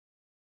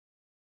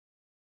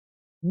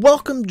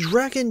Welcome,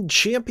 Dragon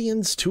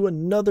Champions, to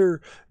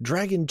another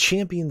Dragon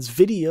Champions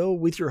video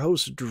with your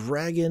host,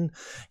 Dragon,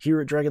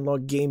 here at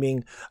Dragonlog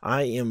Gaming.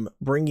 I am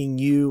bringing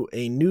you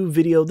a new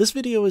video. This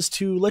video is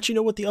to let you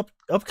know what the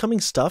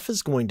upcoming stuff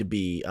is going to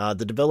be.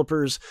 The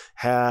developers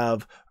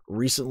have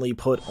recently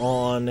put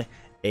on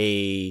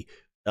an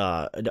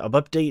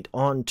update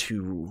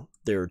onto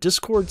their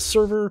Discord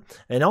server,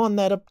 and on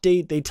that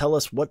update they tell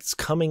us what's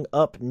coming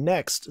up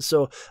next.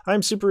 So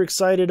I'm super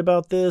excited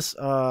about this.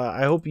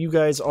 I hope you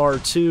guys are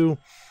too.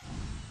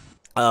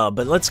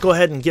 But let's go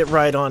ahead and get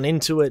right on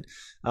into it.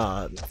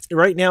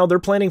 Right now they're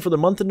planning for the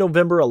month of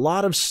November a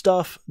lot of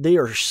stuff. They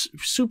are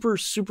super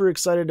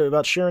excited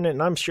about sharing it,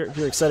 and I'm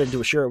very excited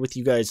to share it with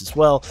you guys as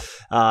well.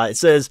 It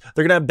says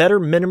they're gonna have better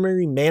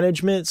memory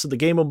management, so the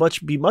game will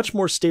be much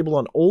more stable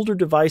on older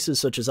devices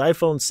such as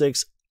iPhone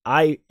 6,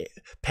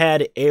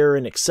 iPad Air,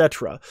 and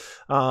etc.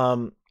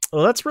 Well,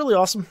 that's really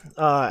awesome.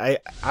 The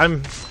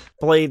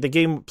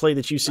gameplay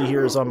that you see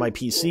here is on my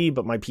PC,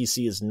 but my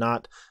PC is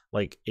not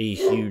like a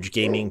huge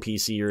gaming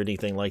PC or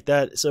anything like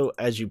that. So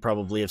as you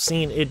probably have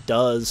seen, it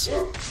does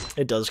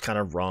kind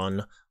of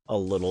run a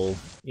little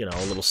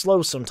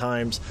slow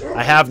sometimes.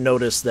 I have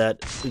noticed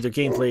that the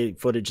gameplay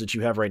footage that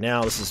you have right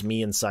now, this is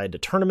me inside the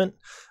tournament,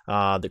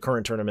 the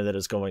current tournament that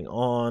is going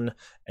on,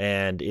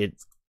 and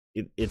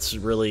it's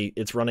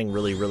running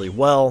really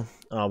well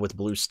with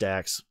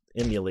BlueStacks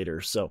emulator.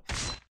 So,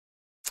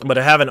 but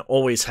I haven't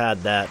always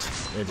had that.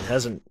 It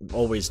hasn't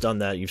always done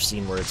that. You've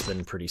seen where it's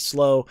been pretty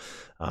slow,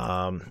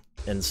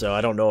 and so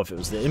I don't know if it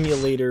was the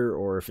emulator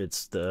or if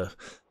it's the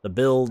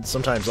build.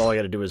 Sometimes all I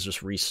got to do is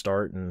just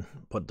restart and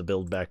put the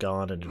build back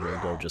on, and it'll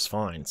go just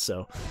fine.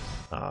 So,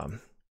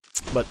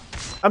 but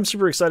I'm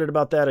super excited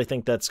about that. I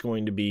think that's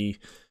going to be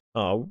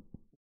going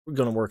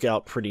to work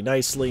out pretty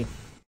nicely.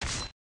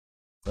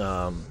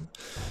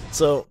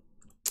 So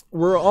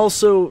they're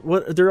also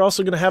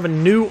going to have a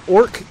new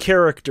orc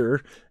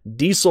character,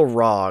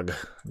 Dieselrog.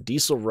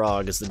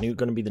 Dieselrog is going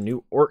to be the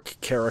new orc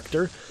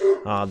character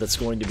that's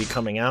going to be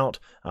coming out.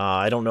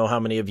 I don't know how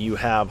many of you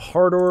have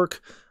Hard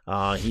Orc.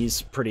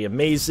 He's pretty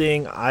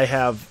amazing. I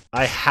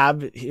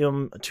have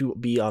him to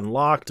be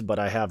unlocked, but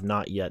I have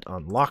not yet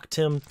unlocked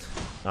him,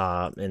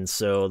 and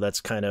so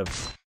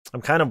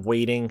I'm kind of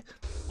waiting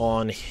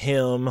on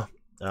him.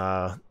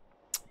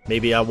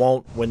 Maybe I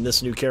won't when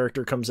this new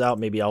character comes out.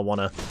 Maybe I'll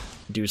want to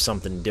do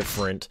something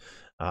different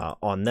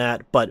on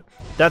that. But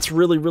that's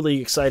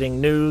really exciting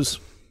news.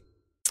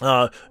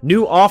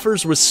 New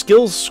offers with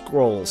skill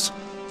scrolls.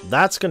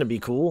 That's going to be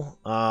cool.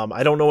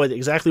 I don't know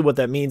exactly what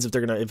that means, if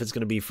it's going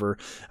to be for,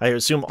 I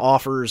assume,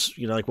 offers,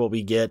 like what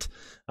we get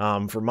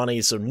for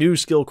money. So new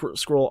skill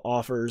scroll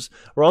offers.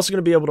 We're also going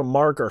to be able to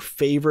mark our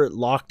favorite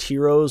locked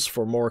heroes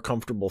for more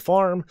comfortable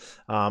farm.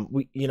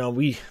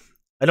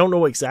 I don't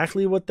know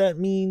exactly what that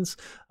means.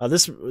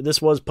 This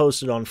was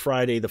posted on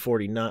Friday,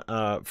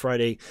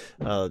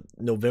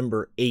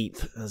 November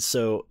 8th.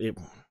 So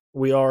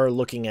we are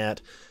looking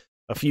at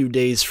a few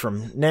days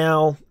from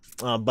now.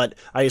 But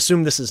I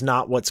assume this is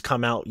not what's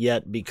come out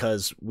yet,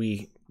 because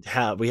I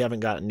haven't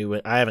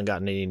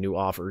gotten any new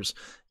offers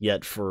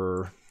yet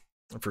for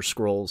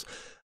scrolls.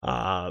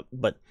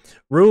 But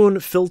rune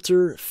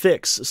filter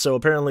fix. So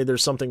apparently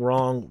there's something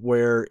wrong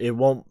where it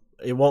won't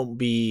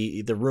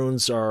be, the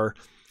runes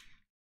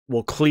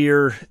will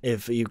clear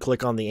if you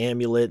click on the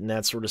amulet and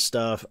that sort of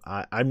stuff.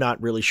 I'm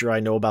not really sure I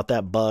know about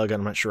that bug.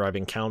 I'm not sure I've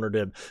encountered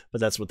it,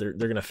 but that's what they're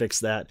going to fix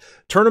that.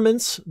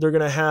 Tournaments, they're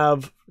going to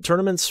have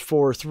tournaments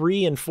for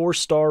 3- and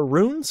 4-star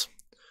runes,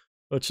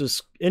 which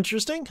is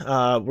interesting.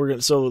 So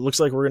it looks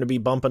like we're going to be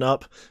bumping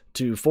up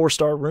to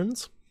 4-star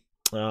runes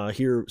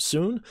here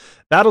soon.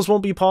 Battles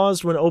won't be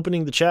paused when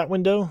opening the chat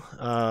window.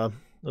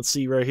 Let's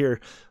see right here.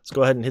 Let's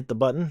go ahead and hit the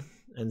button,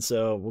 and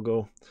so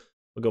we'll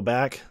go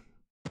back.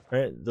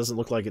 Right, it doesn't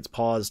look like it's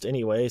paused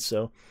anyway,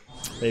 so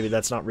maybe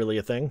that's not really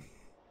a thing.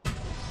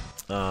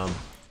 And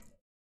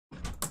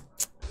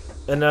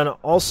then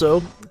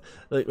also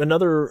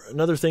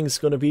another thing is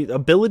going to be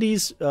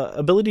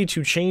ability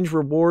to change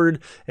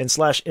reward and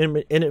 /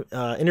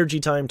 energy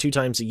time 2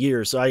 times a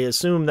year. So I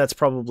assume that's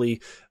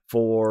probably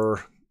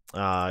for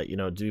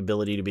the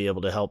ability to be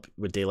able to help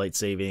with daylight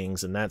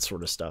savings and that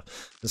sort of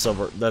stuff. And so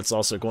that's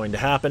also going to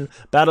happen.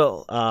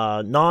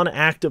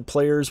 Non-active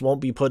players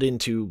won't be put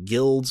into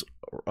guilds,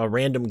 a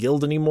random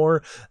guild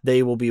anymore.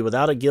 They will be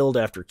without a guild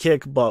after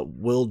kick, but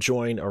will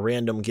join a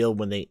random guild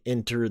when they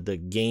enter the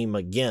game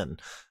again.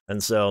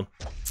 And so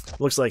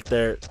looks like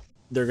they're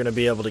going to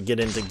be able to get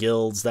into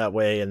guilds that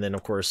way. And then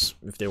of course,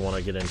 if they want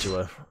to get into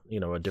a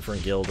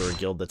different guild, or a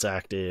guild that's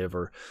active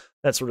or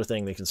that sort of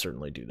thing, they can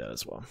certainly do that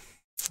as well.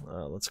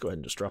 Let's go ahead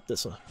and just drop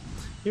this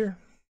here.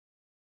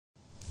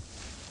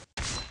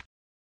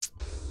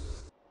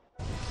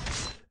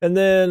 And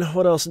then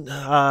what else?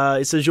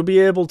 It says you'll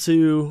be able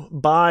to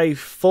buy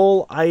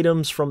full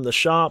items from the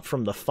shop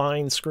from the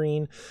find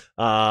screen.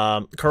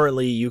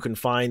 Currently, you can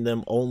find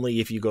them only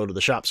if you go to the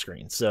shop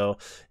screen. So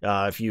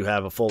if you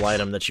have a full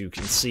item that you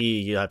can see,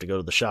 you have to go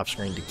to the shop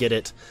screen to get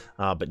it.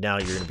 But now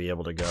you're going to be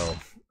able to go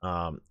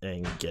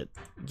and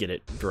get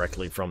it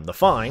directly from the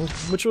find,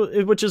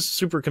 which is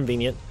super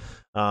convenient.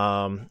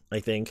 I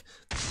think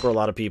for a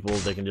lot of people,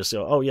 they can just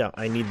go, oh yeah,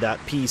 I need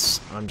that piece,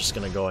 I'm just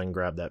gonna go and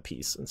grab that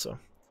piece. And so,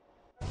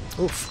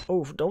 oof,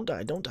 oh, don't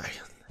die, don't die.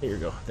 Here you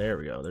go, there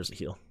we go, there's a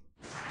heal.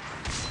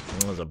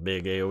 That was a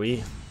big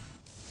AoE.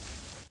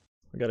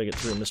 We gotta get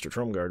through Mr.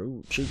 Trumguard.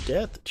 Ooh, cheat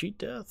death, cheat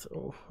death.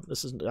 Oh,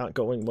 this is not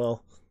going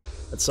well.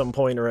 At some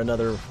point or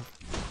another,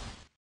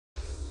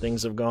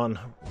 things have gone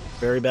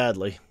very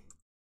badly.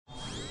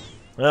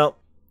 Well,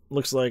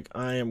 looks like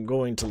I am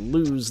going to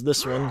lose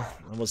this one.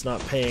 I was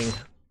not paying.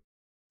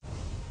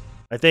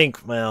 I think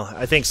some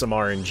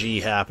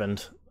RNG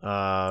happened.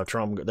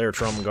 Their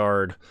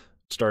Trumguard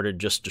started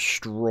just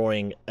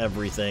destroying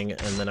everything,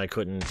 and then I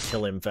couldn't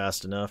kill him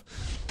fast enough,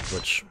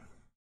 which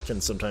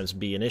can sometimes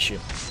be an issue.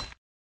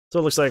 So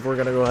it looks like we're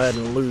going to go ahead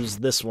and lose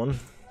this one.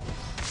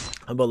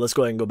 But let's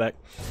go ahead and go back.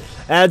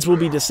 Ads will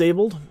be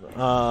disabled.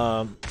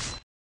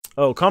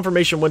 Oh,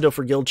 confirmation window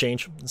for guild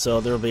change. So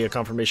there will be a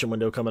confirmation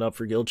window coming up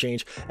for guild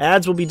change.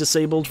 Ads will be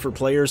disabled for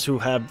players who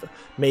have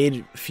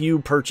made few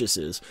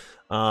purchases.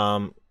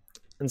 And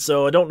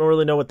so I don't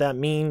really know what that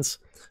means.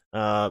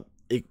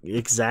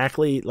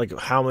 Exactly, like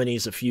how many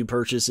is a few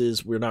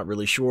purchases, we're not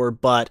really sure.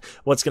 But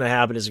what's going to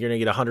happen is you're going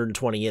to get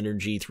 120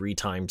 energy 3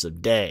 times a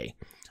day.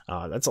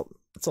 That's a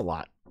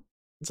lot.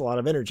 It's a lot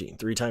of energy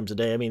 3 times a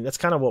day. I mean, that's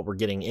kind of what we're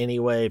getting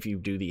anyway if you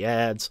do the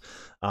ads.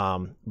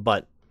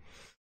 But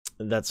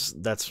that's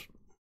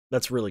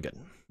really good.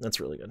 That's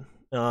really good.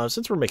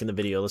 Since we're making the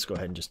video, let's go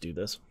ahead and just do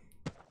this.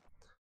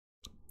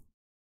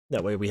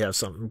 That way we have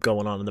something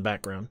going on in the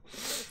background.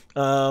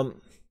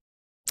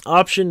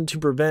 Option to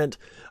prevent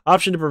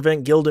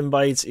guild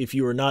invites if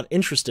you are not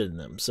interested in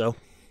them. So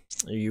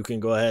you can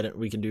go ahead and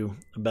we can do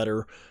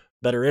better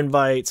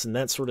invites and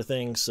that sort of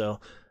thing. So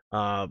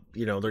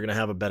you know, they're going to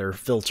have a better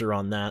filter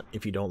on that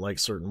if you don't like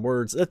certain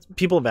words.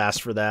 People have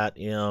asked for that.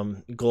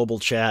 Global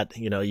chat,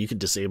 you know, you could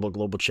disable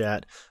global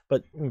chat,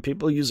 but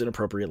people use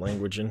inappropriate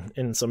language,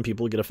 and some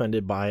people get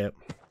offended by it.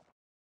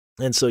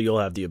 And so you'll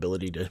have the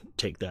ability to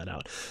take that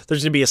out.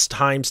 There's going to be a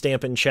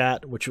timestamp in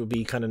chat, which will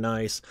be kind of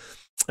nice.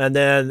 And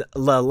then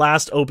the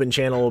last open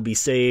channel will be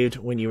saved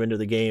when you enter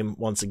the game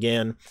once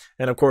again.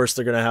 And of course,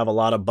 they're going to have a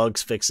lot of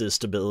bugs, fixes,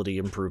 stability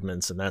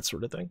improvements, and that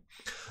sort of thing.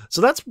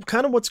 So that's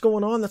kind of what's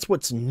going on. That's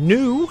what's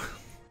new.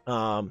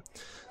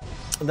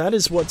 That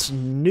is what's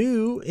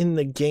new in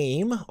the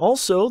game.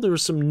 Also, there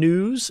was some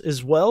news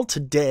as well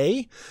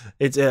today.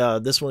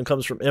 This one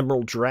comes from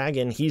Emerald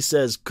Dragon. He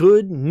says,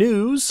 good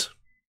news.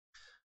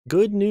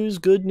 Good news,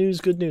 good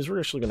news, good news. We're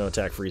actually going to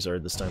attack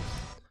Freezard this time.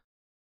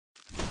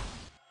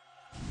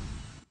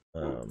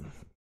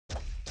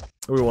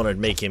 We want to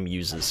make him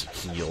use his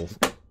heal.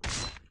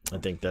 I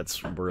think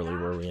that's really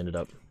where we ended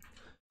up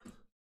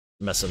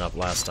messing up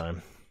last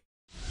time.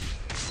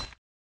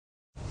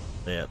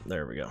 Yeah,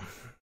 there we go.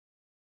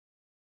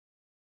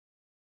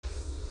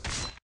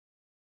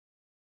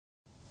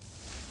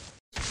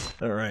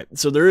 Alright,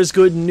 so there is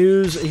good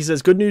news. He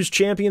says, good news,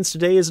 champions.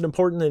 Today is an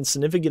important and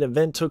significant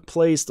event took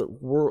place. The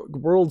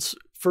world's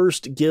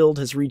first guild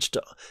has reached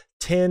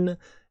 10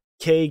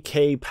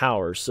 KK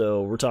power.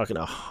 So we're talking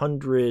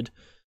 100...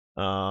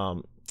 I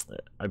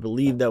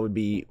believe that would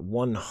be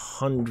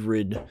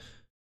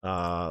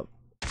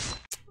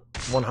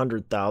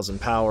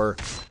 100,000 power.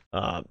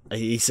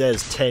 He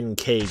says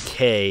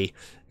 10KK,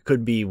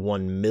 could be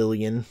 1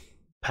 million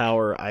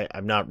power.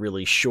 I'm not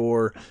really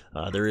sure.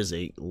 There is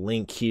a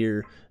link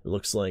here. It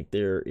looks like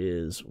there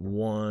is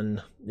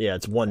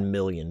it's 1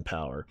 million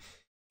power.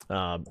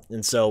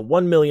 And so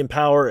 1 million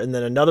power, and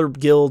then another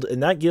guild,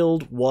 and that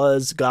guild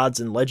was Gods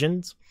and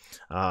Legends.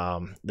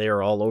 They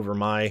are all over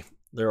my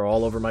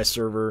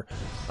server.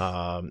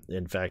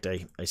 In fact,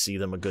 I see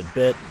them a good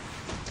bit.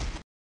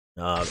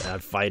 I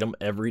fight them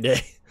every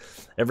day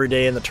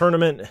in the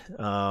tournament.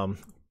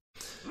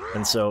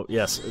 And so,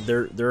 yes,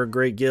 they're a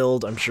great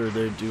guild. I'm sure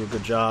they do a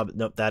good job.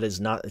 No, that is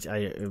not.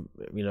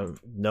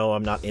 No,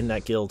 I'm not in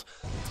that guild,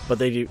 but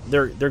they do.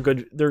 They're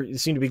good. They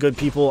seem to be good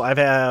people. I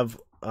have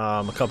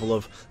a couple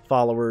of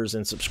followers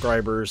and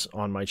subscribers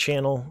on my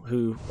channel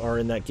who are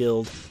in that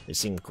guild. They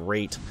seem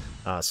great.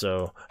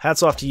 So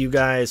hats off to you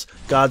guys,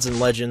 Gods and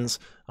Legends,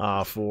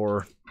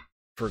 for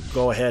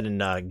go ahead and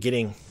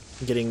hitting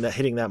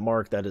that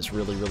mark. That is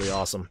really, really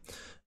awesome.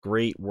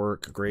 Great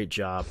work, great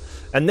job.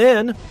 And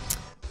then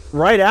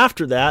right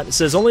after that, it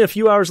says only a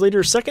few hours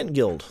later, second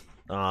guild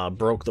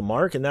broke the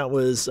mark, and that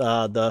was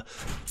the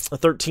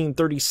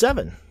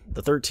 1337. The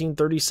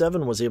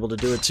 1337 was able to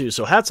do it too.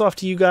 So hats off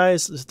to you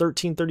guys. This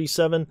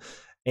 1337,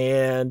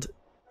 and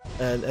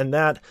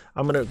that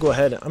I'm gonna go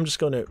ahead. I'm just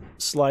going to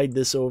slide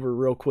this over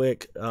real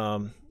quick,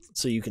 so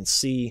you can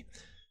see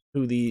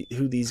who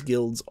these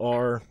guilds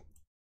are.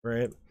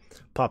 Right,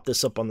 pop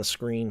this up on the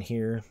screen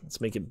here.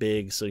 Let's make it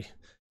big so you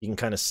can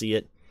kind of see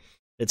it.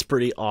 It's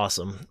pretty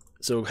awesome.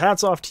 So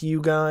hats off to you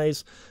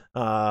guys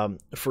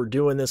for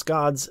doing this,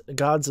 Gods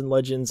and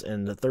Legends,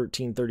 and the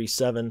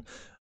 1337.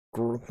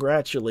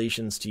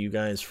 Congratulations to you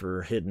guys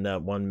for hitting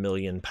that 1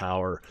 million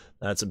power.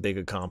 That's a big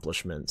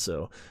accomplishment.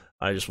 So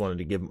I just wanted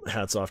to give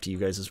hats off to you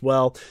guys as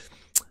well.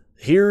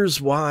 Here's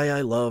why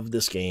I love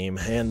this game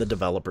and the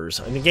developers.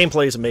 I mean, the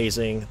gameplay is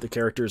amazing. The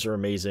characters are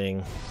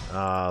amazing.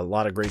 A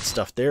lot of great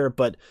stuff there,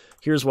 but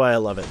here's why I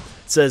love it.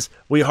 It says,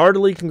 "We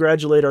heartily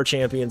congratulate our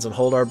champions and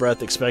hold our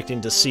breath expecting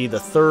to see the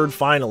third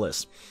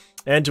finalist.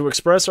 And to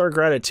express our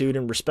gratitude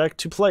and respect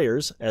to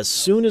players, as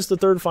soon as the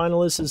third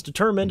finalist is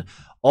determined,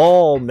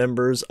 all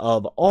members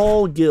of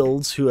all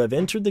guilds who have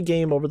entered the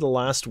game over the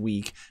last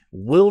week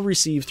will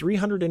receive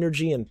 300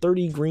 energy and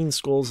 30 green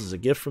skulls as a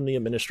gift from the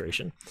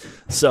administration."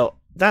 So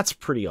that's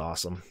pretty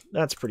awesome.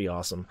 That's pretty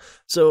awesome.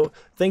 So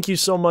thank you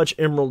so much,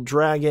 Emerald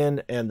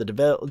Dragon and the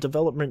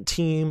development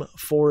team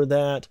for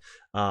that,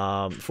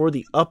 for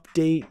the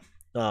update.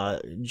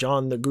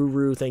 John the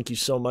Guru, thank you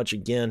so much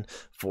again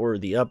for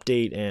the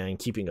update and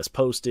keeping us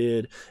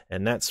posted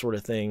and that sort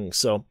of thing.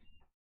 So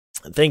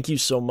thank you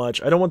so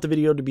much. I don't want the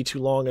video to be too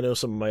long. I know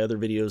some of my other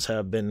videos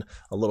have been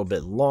a little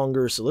bit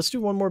longer, so let's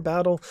do one more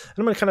battle. And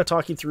I'm going to kind of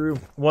talk you through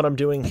what I'm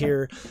doing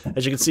here.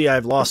 As you can see,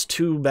 I've lost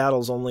 2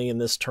 battles only in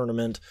this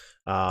tournament,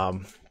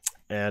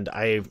 and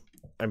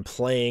I'm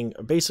playing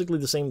basically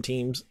the same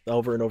teams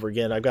over and over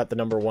again. I've got the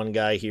 #1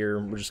 guy here.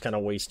 We're just kind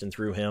of wasting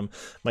through him.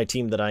 My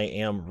team that I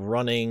am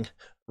running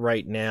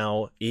right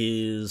now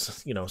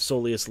is, you know,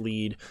 Soleus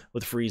lead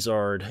with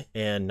Freezard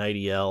and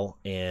Nightiel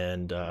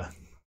and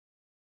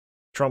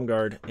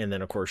Trumguard, and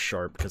then of course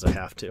Sharp because I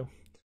have to.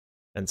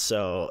 And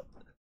so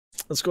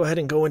let's go ahead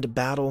and go into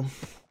battle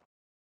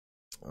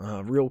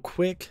real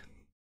quick.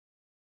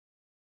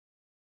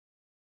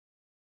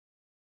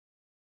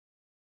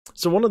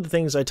 So one of the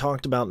things I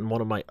talked about in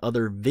one of my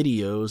other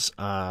videos,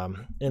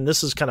 and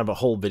this is kind of a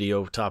whole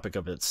video topic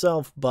of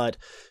itself, but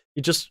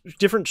it just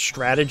different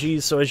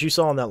strategies. So as you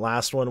saw in that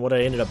last one, what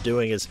I ended up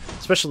doing is,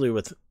 especially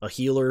with a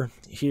healer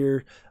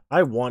here,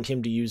 I want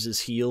him to use his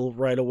heal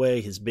right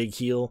away, his big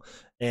heal.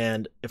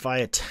 And if I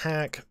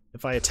attack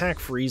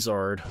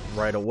Freezard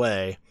right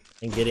away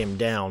and get him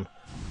down,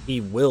 he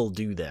will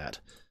do that.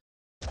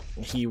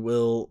 He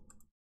will,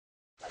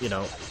 you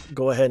know,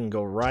 go ahead and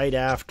go right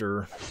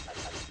after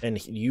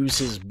and use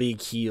his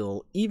big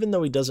heal, even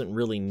though he doesn't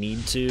really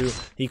need to.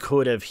 He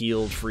could have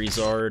healed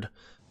Freezard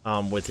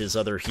with his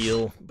other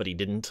heal, but he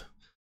didn't.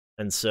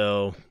 And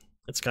so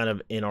it's kind of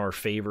in our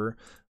favor.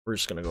 We're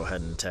just going to go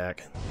ahead and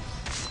attack.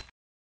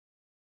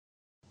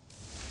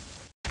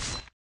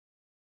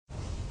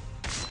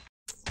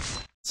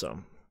 So,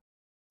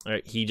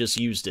 alright, he just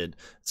used it.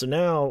 So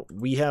now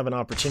we have an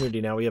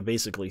opportunity. Now we have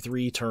basically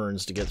 3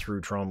 turns to get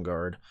through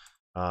Trumguard,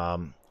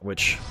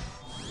 which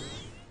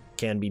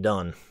can be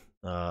done.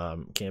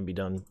 Can be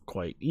done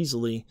quite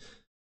easily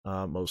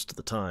most of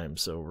the time.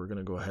 So we're going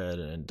to go ahead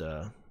and,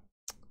 you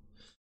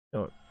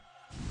know,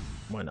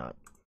 why not?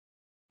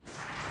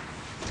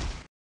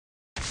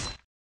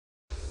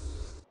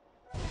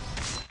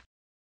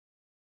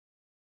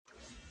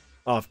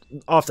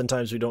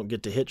 Oftentimes we don't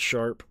get to hit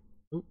Sharp.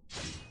 Oop,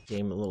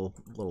 game a little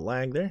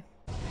lag there.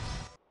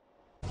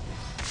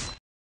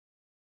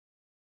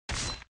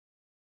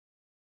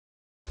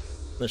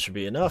 That should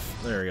be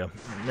enough. There we go.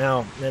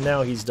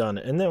 Now he's done.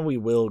 And then we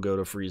will go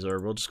to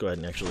Freezard. We'll just go ahead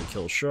and actually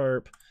kill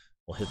Sharp.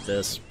 We'll hit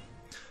this.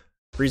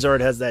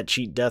 Freezard has that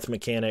cheat death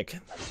mechanic,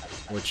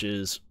 which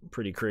is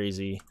pretty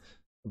crazy.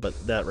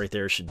 But that right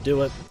there should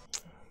do it.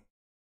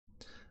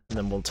 And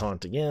then we'll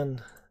taunt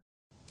again.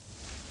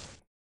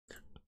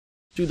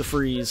 Do the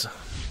freeze.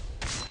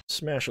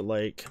 Smash a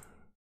like.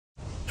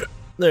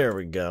 There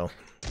we go.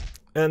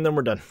 And then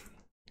we're done.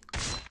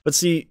 But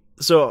see,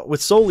 so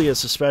with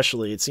Soleus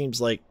especially, it seems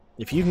like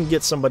if you can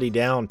get somebody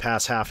down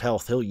past half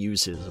health, he'll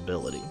use his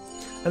ability.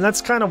 And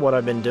that's kind of what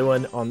I've been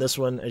doing on this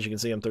one. As you can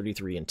see, I'm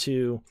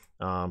 33-2.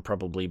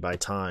 Probably by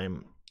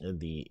time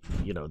the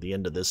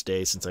end of this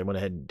day, since I went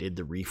ahead and did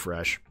the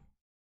refresh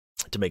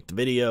to make the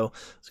video.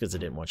 It's because I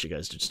didn't want you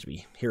guys just to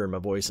be hearing my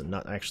voice and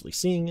not actually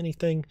seeing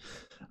anything.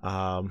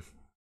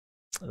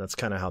 That's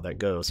kind of how that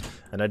goes.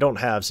 And I don't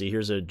have, see,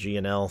 here's a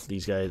GNL.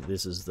 These guys,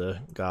 this is the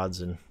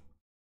Gods and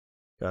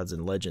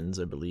Legends,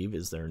 I believe,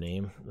 is their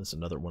name. That's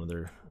another one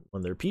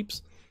of their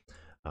peeps.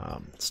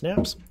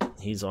 Snaps.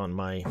 He's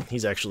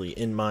actually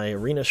in my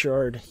arena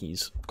shard.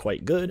 He's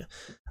quite good.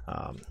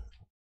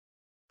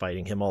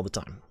 Fighting him all the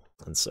time.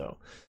 And so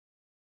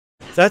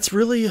that's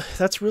really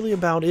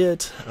about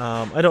it.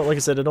 Like I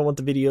said, I don't want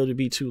the video to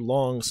be too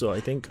long, so I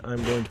think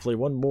I'm going to play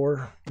one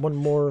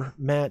more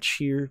match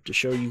here to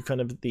show you kind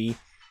of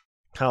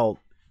how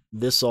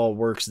this all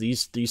works.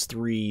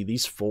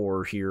 These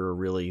 4 here are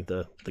really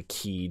the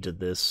key to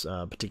this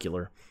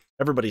particular.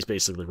 Everybody's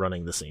basically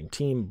running the same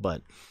team,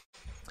 but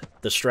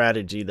the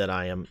strategy that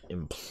I am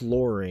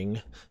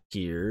employing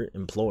here,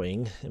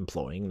 not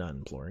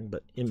imploring,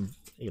 but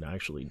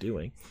actually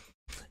doing,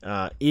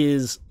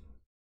 is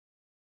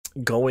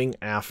going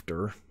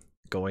after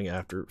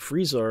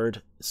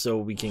Freezard so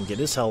we can get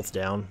his health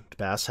down to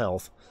pass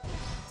health,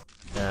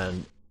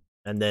 and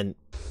then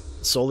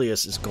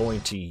Soleus is going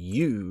to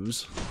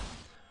use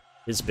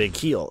his big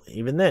heal.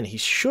 Even then, he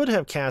should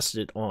have cast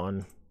it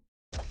on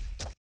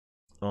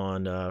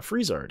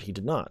Freezard. He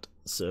did not.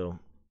 So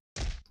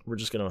we're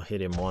just going to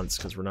hit him once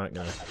because we're not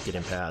going to get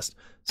him past.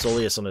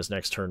 Soleus on his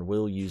next turn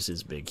will use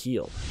his big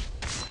heal.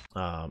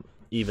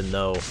 Even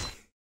though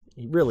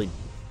he really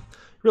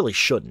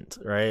shouldn't,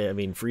 right? I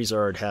mean,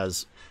 Friezard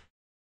has...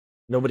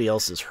 Nobody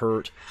else is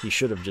hurt. He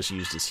should have just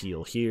used his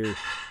heal here.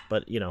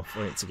 But, you know,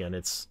 once again,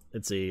 it's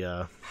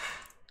the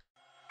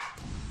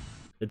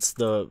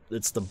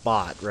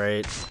bot,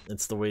 right?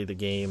 It's the way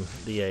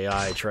the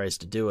AI tries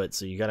to do it.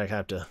 So you gotta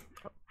have to,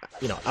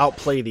 you know,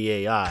 outplay the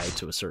AI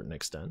to a certain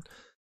extent.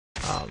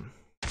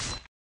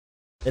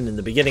 And in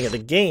the beginning of the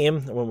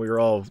game, when we were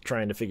all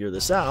trying to figure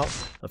this out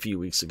a few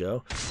weeks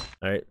ago,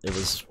 right, it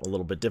was a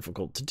little bit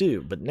difficult to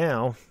do. But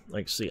now,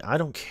 like, see, I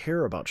don't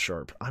care about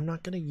Sharp. I'm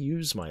not going to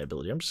use my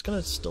ability. I'm just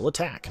going to still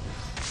attack.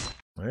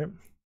 All right.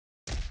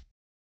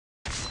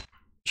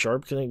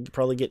 Sharp can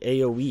probably get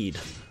AoE'd.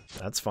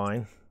 That's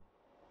fine.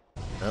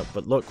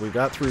 But look, we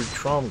got through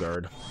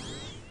Tromgard.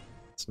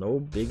 It's no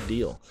big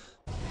deal.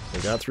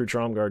 We got through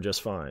Tromgard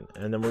just fine.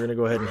 And then we're going to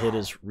go ahead and hit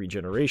his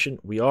regeneration.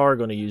 We are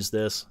going to use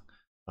this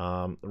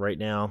right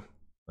now.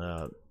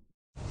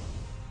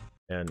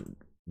 And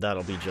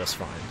that'll be just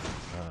fine.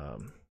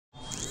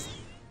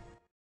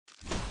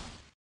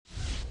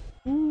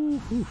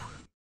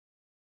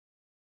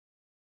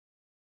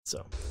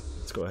 So,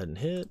 let's go ahead and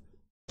hit.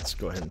 Let's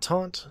go ahead and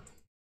taunt.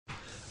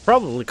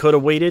 Probably could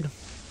have waited,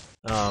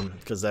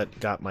 because that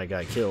got my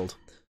guy killed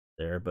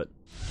there, but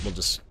we'll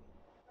just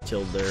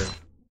kill there.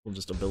 We'll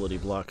just ability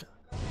block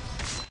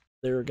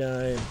their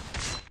guy,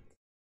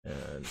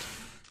 and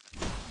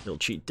he'll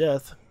cheat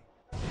death.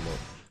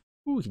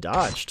 Ooh, he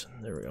dodged.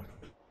 There we go.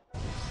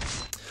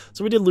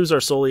 So we did lose our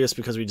Soleus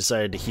because we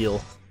decided to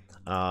heal.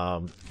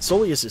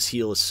 Soleus's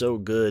heal is so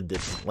good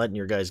that letting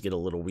your guys get a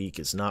little weak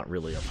is not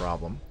really a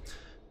problem.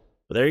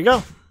 But there you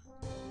go.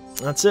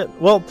 That's it.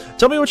 Well,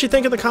 tell me what you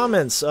think in the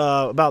comments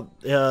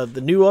about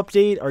the new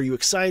update. Are you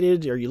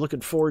excited? Are you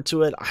looking forward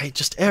to it?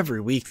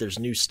 Every week there's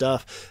new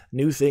stuff,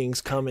 new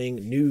things coming,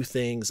 new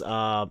things.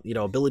 You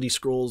know, ability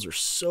scrolls are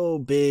so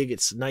big.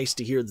 It's nice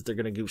to hear that they're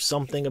going to do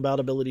something about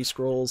ability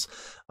scrolls.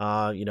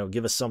 You know,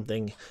 give us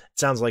something. It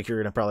sounds like you're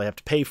going to probably have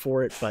to pay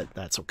for it, but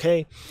that's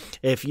okay.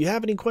 If you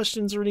have any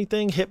questions or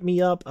anything, hit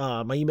me up.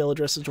 My email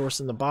address is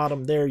in the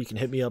bottom there. You can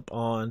hit me up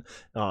on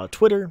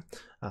Twitter.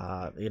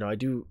 You know, I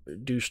do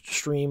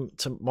stream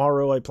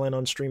tomorrow. I plan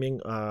on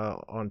streaming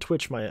on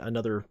Twitch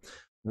another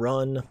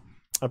run.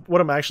 What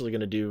I'm actually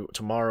going to do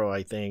tomorrow,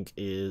 I think,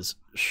 is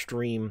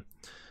stream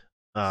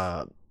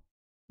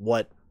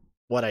what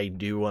I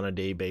do on a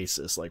day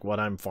basis, like what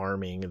I'm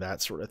farming,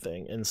 that sort of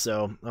thing. And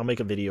so I'll make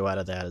a video out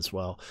of that as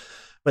well.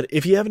 But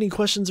if you have any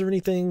questions or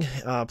anything,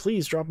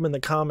 please drop them in the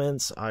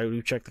comments. I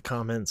do check the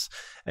comments,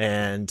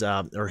 and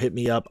or hit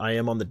me up. I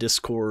am on the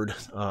Discord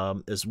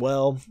as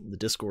well, the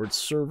Discord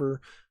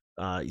server.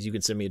 You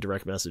can send me a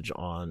direct message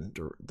on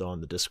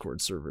the Discord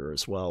server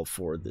as well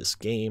for this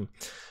game.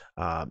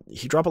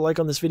 You drop a like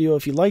on this video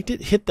if you liked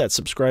it. Hit that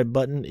subscribe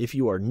button if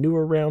you are new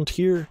around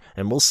here,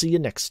 and we'll see you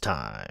next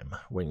time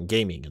when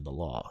gaming and the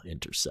law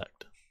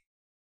intersect.